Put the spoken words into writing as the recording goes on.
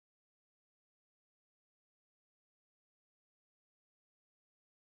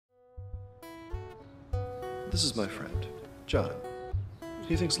This is my friend, John.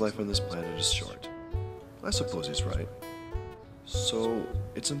 He thinks life on this planet is short. I suppose he's right. So,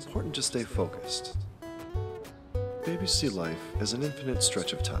 it's important to stay focused. Babies see life as an infinite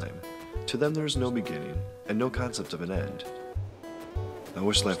stretch of time. To them there is no beginning, and no concept of an end. I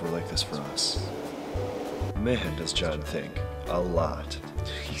wish life were like this for us. Man, does John think. A lot.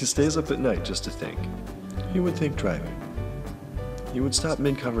 He stays up at night just to think. He would think driving. He would stop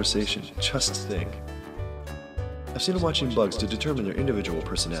mid-conversation just to think. I've seen him watching bugs to determine their individual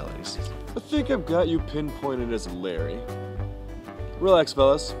personalities. I think I've got you pinpointed as Larry. Relax,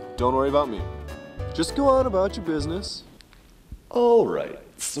 fellas. Don't worry about me. Just go on about your business. All right.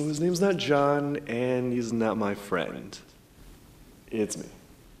 So his name's not John, and he's not my friend. It's me.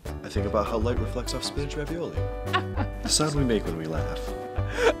 I think about how light reflects off spinach ravioli. The sound we make when we laugh.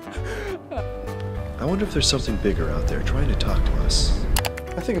 I wonder if there's something bigger out there trying to talk to us.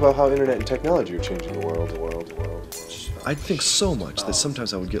 I think about how internet and technology are changing the world. I'd think so much that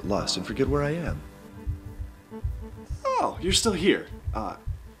sometimes I would get lost and forget where I am. Oh, you're still here.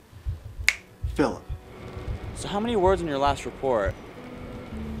 Philip. So how many words in your last report?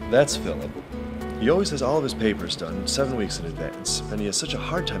 That's Philip. He always has all of his papers done 7 weeks in advance, and he has such a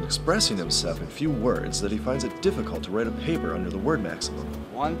hard time expressing himself in few words that he finds it difficult to write a paper under the word maximum.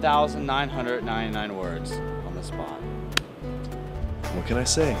 1,999 words on the spot. What can I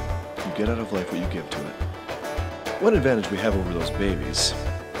say? You get out of life what you give to it. One advantage we have over those babies: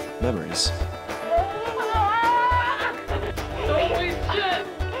 memories.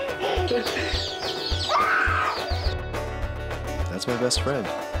 That's my best friend,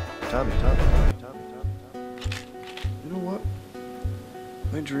 Tommy. You know what?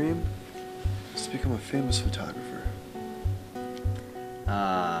 My dream is to become a famous photographer.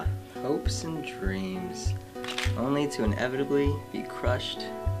 Hopes and dreams, only to inevitably be crushed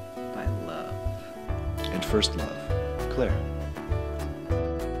by love. And first love, Claire.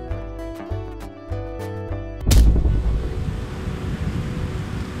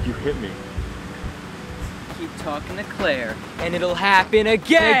 You hit me. Keep talking to Claire, and it'll happen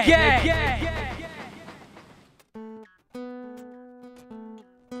again.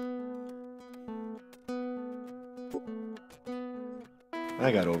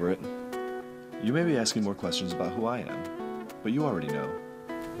 I got over it. You may be asking more questions about who I am, but you already know.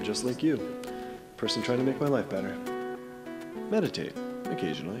 I'm just like you, person trying to make my life better. Meditate,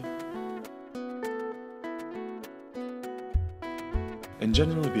 occasionally. And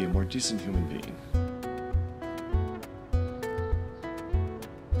generally be a more decent human being.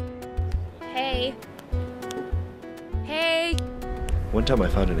 Hey. One time I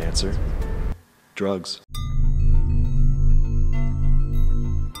found an answer. Drugs.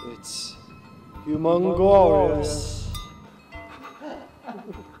 It's humongous.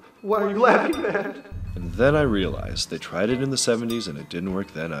 Why are you laughing, man? And then I realized they tried it in the 70s and it didn't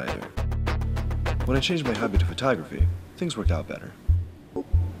work then either. When I changed my hobby to photography, things worked out better.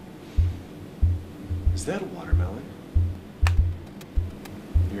 Is that a watermelon?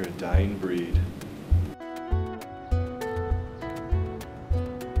 You're a dying breed.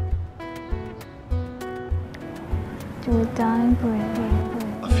 To a dying breed.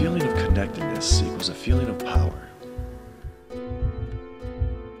 A feeling of connectedness equals a feeling of power.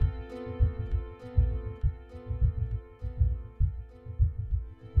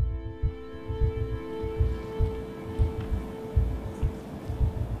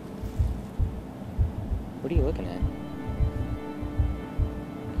 What are you looking at?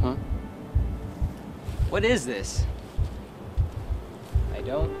 Huh? What is this? I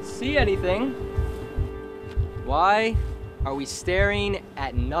don't see anything. Why are we staring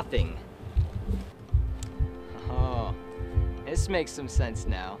at nothing? Oh, this makes some sense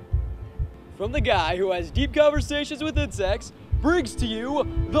now. From the guy who has deep conversations with insects, brings to you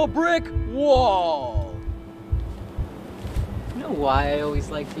the brick wall. You know why I always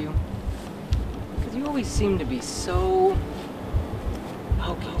liked you? Because you always seem to be so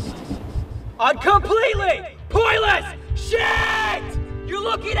focused on completely pointless shit! You're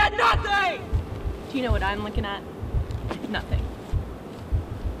looking at nothing! Do you know what I'm looking at? Nothing.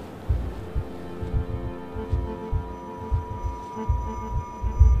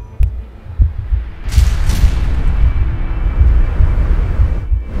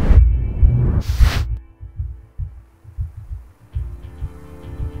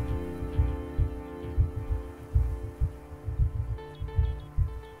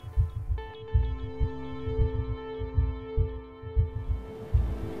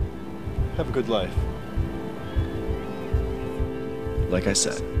 Have a good life. Like I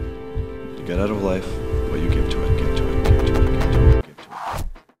said, you get out of life what you give to it.